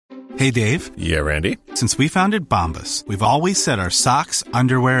Hey, Dave. Yeah, Randy. Since we founded Bombas, we've always said our socks,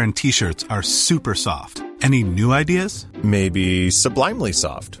 underwear, and T-shirts are super soft. Any new ideas? Maybe sublimely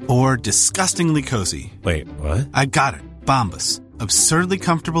soft. Or disgustingly cozy. Wait, what? I got it. Bombas. Absurdly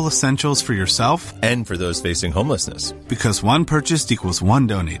comfortable essentials for yourself and for those facing homelessness. Because one purchased equals one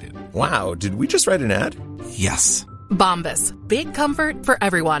donated. Wow, did we just write an ad? Yes. Bombas. Big comfort for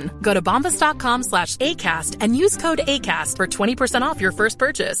everyone. Go to bombas.com/ACAST and use code ACAST for 20% off your first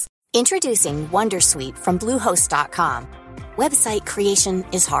purchase. Introducing Wondersuite from Bluehost.com. Website creation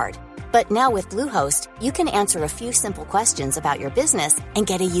is hard, but now with Bluehost, you can answer a few simple questions about your business and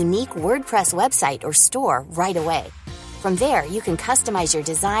get a unique WordPress website or store right away. From there, you can customize your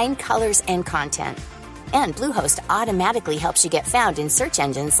design, colors, and content. And Bluehost automatically helps you get found in search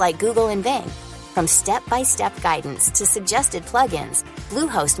engines like Google and Bing. From step-by-step guidance to suggested plugins,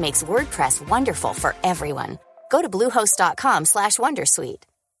 Bluehost makes WordPress wonderful for everyone. Go to bluehost.com/wondersuite.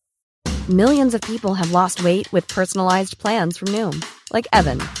 Millions of people have lost weight with personalized plans from Noom. Like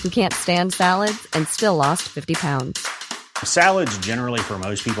Evan, who can't stand salads and still lost 50 pounds. Salads generally for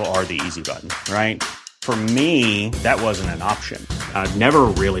most people are the easy button, right? For me, that wasn't an option. I never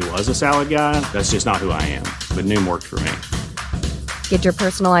really was a salad guy. That's just not who I am. But Noom worked for me. Get your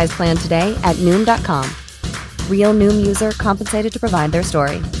personalized plan today at Noom.com. Real Noom user compensated to provide their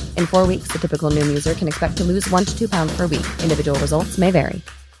story. In 4 weeks, the typical Noom user can expect to lose 1 to 2 pounds per week. Individual results may vary.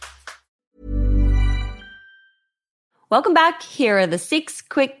 Welcome back. Here are the 6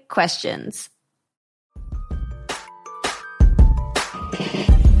 quick questions.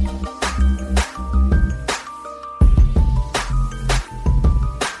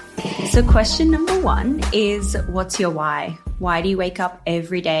 So question number 1 is, what's your why? Why do you wake up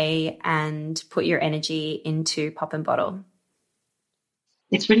every day and put your energy into Pop and Bottle?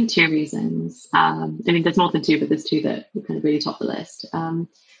 It's really 2 reasons. There's more than 2, but there's 2 that kind of really top the list.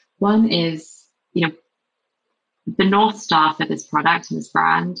 One is, the North Star for this product and this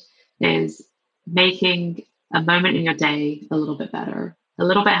brand is making a moment in your day a little bit better, a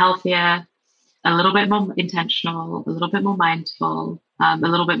little bit healthier, a little bit more intentional, a little bit more mindful, a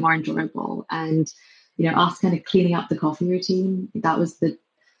little bit more enjoyable. And, us kind of cleaning up the coffee routine, that was the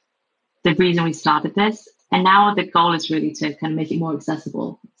reason we started this. And now the goal is really to kind of make it more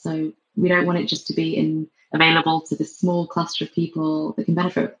accessible. So we don't want it just to be available to this small cluster of people that can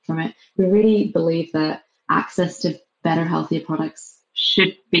benefit from it. We really believe that access to better, healthier products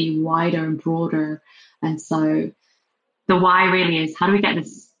should be wider and broader. And so the why really is, how do we get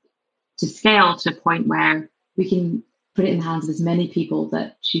this to scale to a point where we can put it in the hands of as many people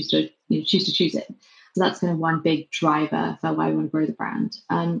that choose to choose it? So that's kind of one big driver for why we want to grow the brand.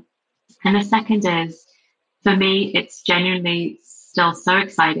 And the second is, for me, it's genuinely still so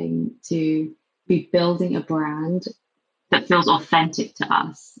exciting to be building a brand that feels authentic to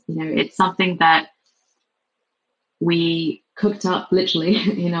us. It's something that we cooked up literally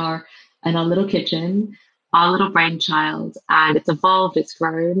in our little kitchen, our little brainchild, and it's evolved, it's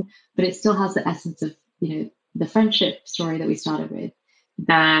grown, but it still has the essence of, the friendship story that we started with,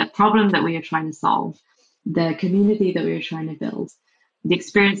 the problem that we were trying to solve, the community that we were trying to build, the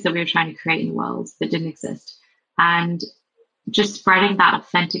experience that we were trying to create in the world that didn't exist. And just spreading that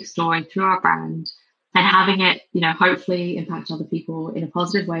authentic story through our brand and having it, hopefully impact other people in a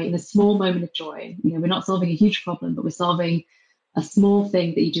positive way, in a small moment of joy. We're not solving a huge problem, but we're solving a small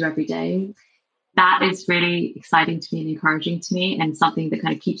thing that you do every day. That is really exciting to me and encouraging to me, and something that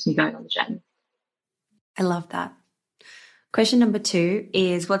kind of keeps me going on the journey. I love that. Question number 2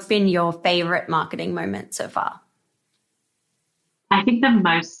 is, what's been your favorite marketing moment so far? I think the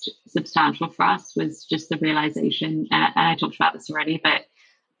most substantial for us was just the realization, and I talked about this already, but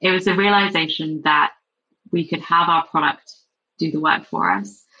it was a realization that we could have our product do the work for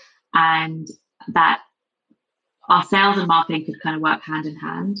us, and that our sales and marketing could kind of work hand in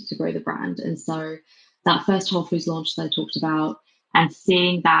hand to grow the brand. And so that first Whole Foods launch that I talked about, and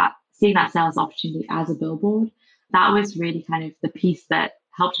seeing that sales opportunity as a billboard, that was really kind of the piece that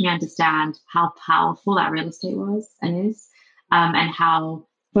helped me understand how powerful that real estate was and is, and how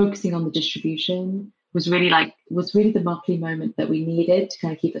focusing on the distribution was really the marketing moment that we needed to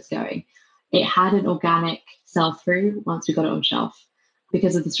kind of keep us going. It had an organic sell-through once we got it on shelf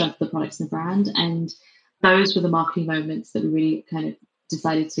because of the strength of the products and the brand. And those were the marketing moments that we really kind of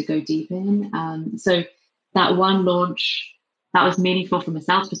decided to go deep in. So that one launch, that was meaningful from a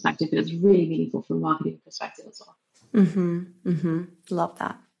sales perspective, but it was really meaningful from a marketing perspective as well. Love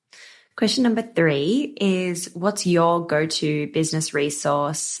that. Question number 3 is, what's your go-to business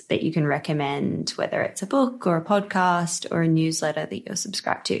resource that you can recommend, whether it's a book or a podcast or a newsletter that you're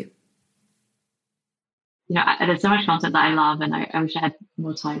subscribed to? there's so much content that I love, and I wish I had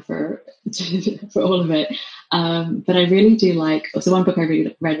more time for for all of it. But I really do like. So one book I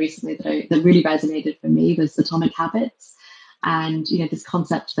really read recently that really resonated for me was Atomic Habits, and this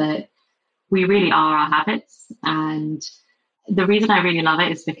concept that we really are our habits. And the reason I really love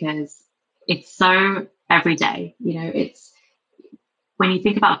it is because it's so everyday. It's when you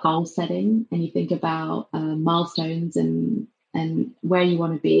think about goal setting and you think about milestones and where you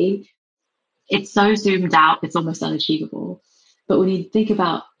want to be. It's so zoomed out, it's almost unachievable. But when you think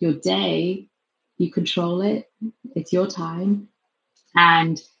about your day, you control it, it's your time.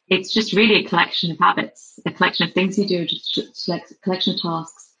 And it's just really a collection of habits, a collection of things you do, just a collection of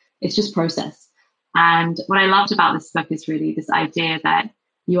tasks. It's just process. And what I loved about this book is really this idea that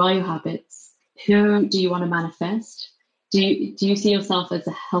you are your habits. Who do you want to manifest? Do you see yourself as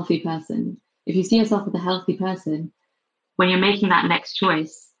a healthy person? If you see yourself as a healthy person, when you're making that next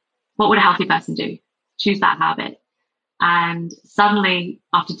choice, what would a healthy person do? Choose that habit. And suddenly,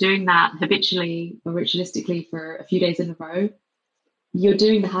 after doing that habitually or ritualistically for a few days in a row, you're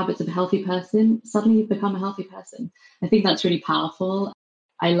doing the habits of a healthy person. Suddenly you've become a healthy person. I think that's really powerful.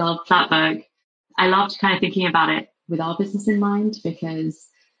 I loved that book. I loved kind of thinking about it with our business in mind, because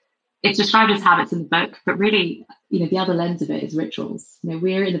it's described as habits in the book, but really, the other lens of it is rituals.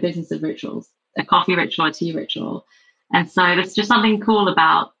 We're in the business of rituals, a coffee ritual, a tea ritual. And so there's just something cool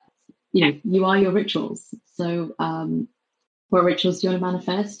about you are your rituals. So what rituals do you want to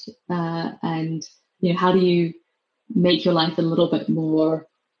manifest? And how do you make your life a little bit more,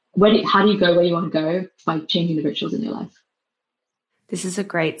 how do you go where you want to go by changing the rituals in your life? This is a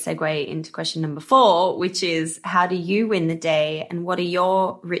great segue into question number 4, which is, how do you win the day, and what are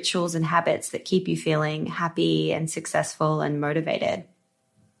your rituals and habits that keep you feeling happy and successful and motivated?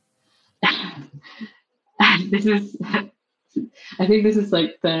 I think this is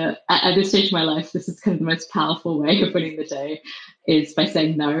like at this stage of my life, this is kind of the most powerful way of winning the day, is by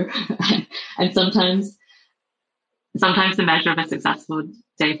saying no. And sometimes the measure of a successful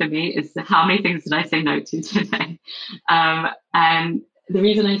day for me is how many things did I say no to today? And the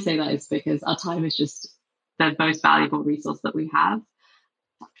reason I say that is because our time is just the most valuable resource that we have.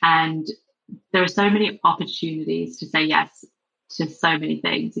 And there are so many opportunities to say yes to so many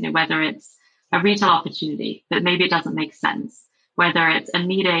things, whether it's a retail opportunity, but maybe it doesn't make sense, whether it's a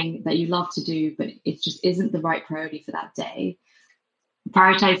meeting that you love to do, but it just isn't the right priority for that day.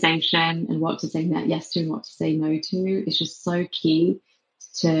 Prioritization and what to say yes to and what to say no to is just so key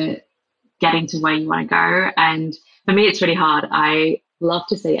to getting to where you want to go. And for me, it's really hard. I love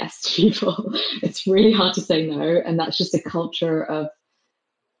to say yes to people. It's really hard to say no. And that's just a culture of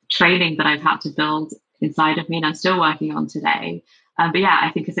training that I've had to build inside of me, and I'm still working on today. But yeah,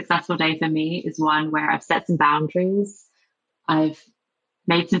 I think a successful day for me is one where I've set some boundaries. I've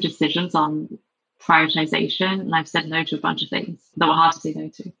made some decisions on prioritization, and I've said no to a bunch of things that were hard to say no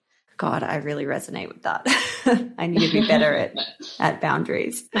to. God, I really resonate with that. I need to be better at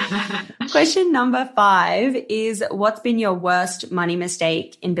boundaries. Question number 5 is, what's been your worst money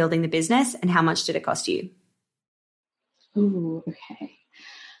mistake in building the business, and how much did it cost you? Ooh, okay.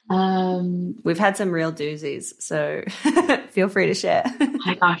 We've had some real doozies, so feel free to share.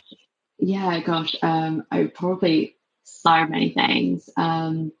 My gosh. Yeah, gosh. I probably so many things.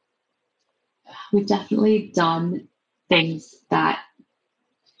 We've definitely done things that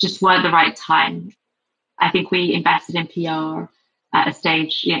just weren't the right time. I think we invested in PR at a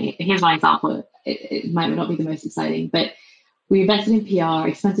stage. Here's one example. It might not be the most exciting, but we invested in PR,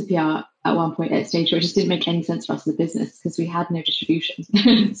 expensive PR, at one point at a stage where it just didn't make any sense for us as a business because we had no distribution.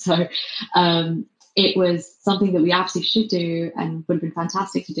 So it was something that we absolutely should do and would have been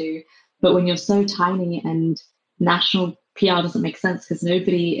fantastic to do. But when you're so tiny and national PR doesn't make sense because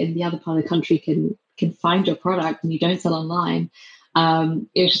nobody in the other part of the country can find your product and you don't sell online,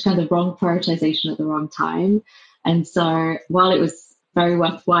 it was just kind of the wrong prioritization at the wrong time. And so while it was very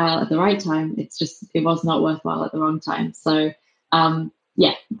worthwhile at the right time, it was not worthwhile at the wrong time. So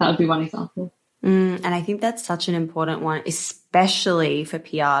yeah, that would be one example. And I think that's such an important one, especially for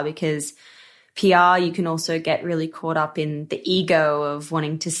PR, because PR, you can also get really caught up in the ego of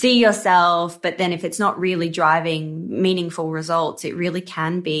wanting to see yourself. But then if it's not really driving meaningful results, it really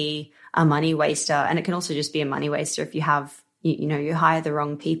can be a money waster. And it can also just be a money waster if you have, you hire the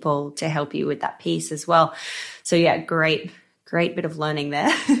wrong people to help you with that piece as well. So yeah, great bit of learning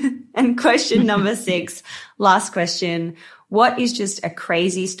there. And question number 6, last question. What is just a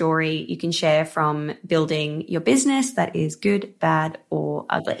crazy story you can share from building your business that is good, bad, or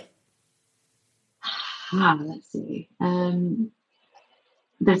ugly? Let's see.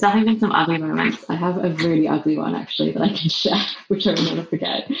 there's definitely been some ugly moments. I have a really ugly one actually that I can share, which I will never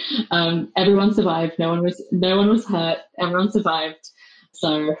forget. Everyone survived. No one was hurt. Everyone survived.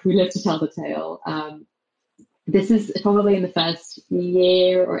 So we live to tell the tale. This is probably in the first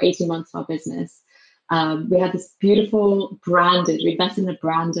year or 18 months of our business. We had this beautiful we invested in a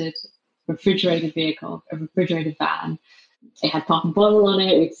branded refrigerated vehicle, a refrigerated van. It had Pop and Bottle on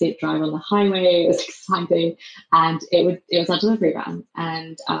it. We'd see it drive on the highway. It was exciting. And it was our delivery van.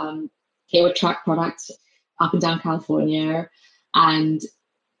 And it would truck product up and down California. And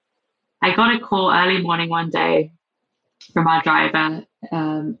I got a call early morning one day from our driver,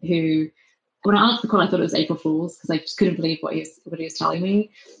 who, when I answered the call, I thought it was April Fool's because I just couldn't believe what he was telling me.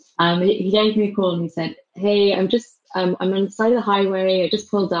 He gave me a call and he said, "Hey, I'm on the side of the highway. I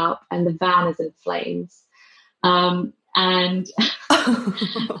just pulled up and the van is in flames." And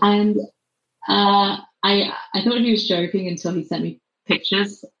I thought he was joking until he sent me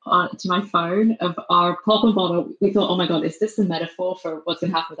pictures to my phone of our Pop and Bottle. We thought, oh my God, is this a metaphor for what's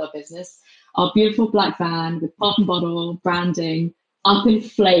going to happen with our business? Our beautiful black van with Pop and Bottle branding up in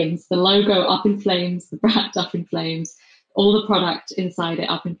flames, the logo up in flames, the brand up in flames, all the product inside it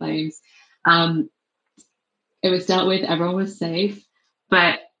up in flames. It was dealt with. Everyone was safe,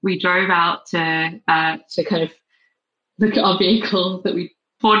 but we drove out to kind of look at our vehicle that we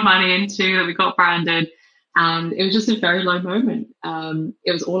poured money into, that we got branded, and it was just a very low moment.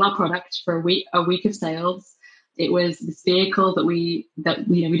 It was all our product for a week of sales. It was this vehicle that we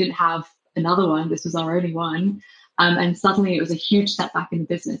didn't have another one. This was our only one, and suddenly it was a huge setback in the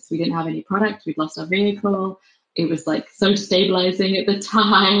business. We didn't have any product. We'd lost our vehicle. It was like so stabilizing at the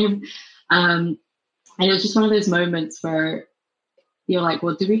time, and it was just one of those moments where you're like,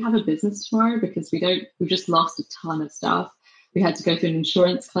 well, do we have a business tomorrow? Because we just lost a ton of stuff. We had to go through an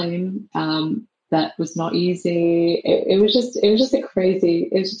insurance claim that was not easy. It was just a crazy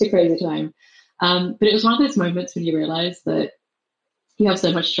time. But it was one of those moments when you realize that you have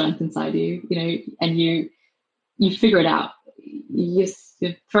so much strength inside you, and you figure it out. You're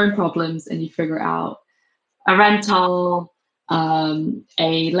thrown problems and you figure out a rental,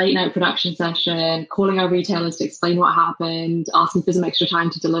 a late night production session, calling our retailers to explain what happened, asking for some extra time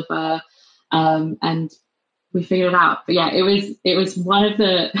to deliver, and we figured it out. But yeah, it was one of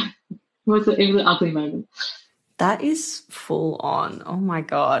the it was an ugly moment. That is full on. Oh my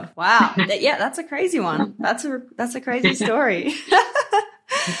God! Wow. Yeah, that's a crazy one. That's a crazy story.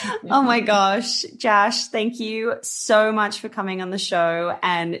 Oh my gosh, Jash, thank you so much for coming on the show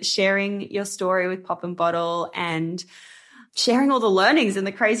and sharing your story with Pop and Bottle and sharing all the learnings and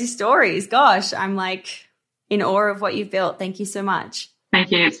the crazy stories. Gosh, I'm like in awe of what you've built. Thank you so much. Thank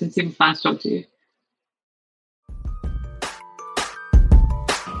you. It's been super fun to talk to you.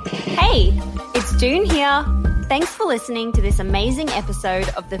 Hey, it's June here. Thanks for listening to this amazing episode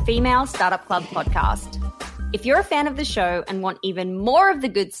of the Female Startup Club podcast. If you're a fan of the show and want even more of the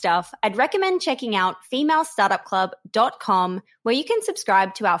good stuff, I'd recommend checking out femalestartupclub.com, where you can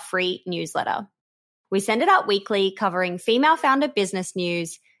subscribe to our free newsletter. We send it out weekly, covering female founder business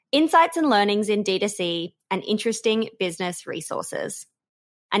news, insights and learnings in D2C, and interesting business resources.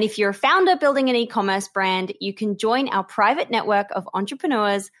 And if you're a founder building an e-commerce brand, you can join our private network of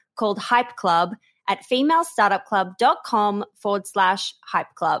entrepreneurs called Hype Club at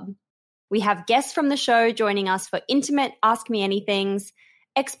femalestartupclub.com/Hype Club. We have guests from the show joining us for intimate Ask Me Anythings,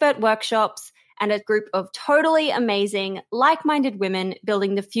 expert workshops, and a group of totally amazing, like-minded women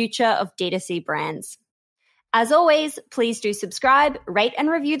building the future of D2C brands. As always, please do subscribe, rate and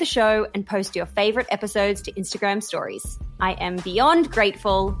review the show, and post your favorite episodes to Instagram stories. I am beyond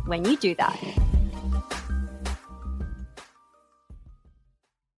grateful when you do that.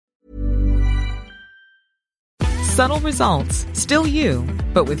 Subtle results, still you,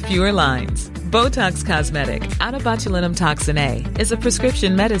 but with fewer lines. Botox Cosmetic, out of botulinum toxin A, is a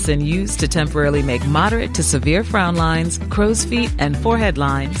prescription medicine used to temporarily make moderate to severe frown lines, crow's feet, and forehead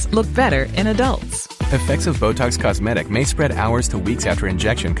lines look better in adults. Effects of Botox Cosmetic may spread hours to weeks after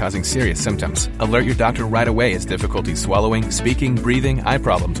injection, causing serious symptoms. Alert your doctor right away as difficulty swallowing, speaking, breathing, eye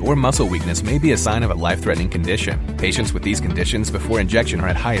problems, or muscle weakness may be a sign of a life-threatening condition. Patients with these conditions before injection are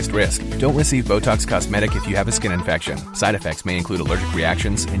at highest risk. Don't receive Botox Cosmetic if you have a skin infection. Side effects may include allergic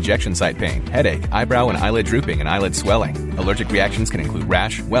reactions, injection site pain, headache, eyebrow and eyelid drooping, and eyelid swelling. Allergic reactions can include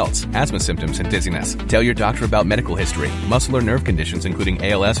rash, welts, asthma symptoms, and dizziness. Tell your doctor about medical history, muscle or nerve conditions including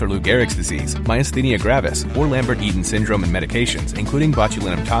ALS or Lou Gehrig's disease, myasthenia gravis, or Lambert-Eaton syndrome, and medications, including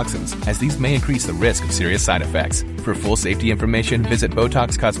botulinum toxins, as these may increase the risk of serious side effects. For full safety information, visit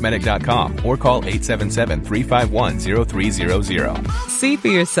BotoxCosmetic.com or call 877-351-0300. See for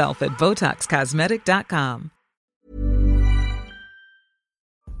yourself at BotoxCosmetic.com.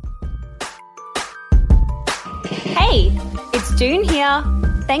 Hey, it's June here.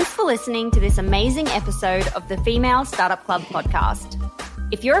 Thanks for listening to this amazing episode of the Female Startup Club podcast.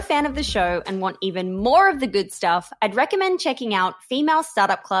 If you're a fan of the show and want even more of the good stuff, I'd recommend checking out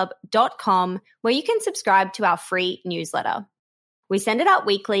femalestartupclub.com, where you can subscribe to our free newsletter. We send it out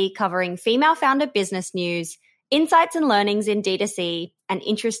weekly, covering female founder business news, insights and learnings in D2C, and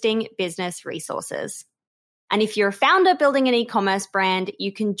interesting business resources. And if you're a founder building an e-commerce brand,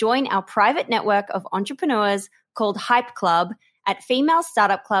 you can join our private network of entrepreneurs called Hype Club at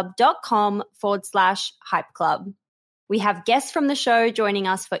femalestartupclub.com/Hype Club. We have guests from the show joining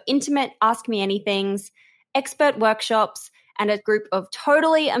us for intimate Ask Me Anythings, expert workshops, and a group of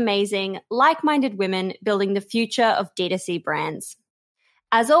totally amazing, like-minded women building the future of D2C brands.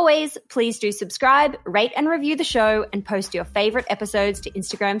 As always, please do subscribe, rate and review the show, and post your favorite episodes to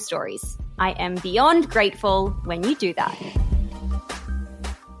Instagram stories. I am beyond grateful when you do that.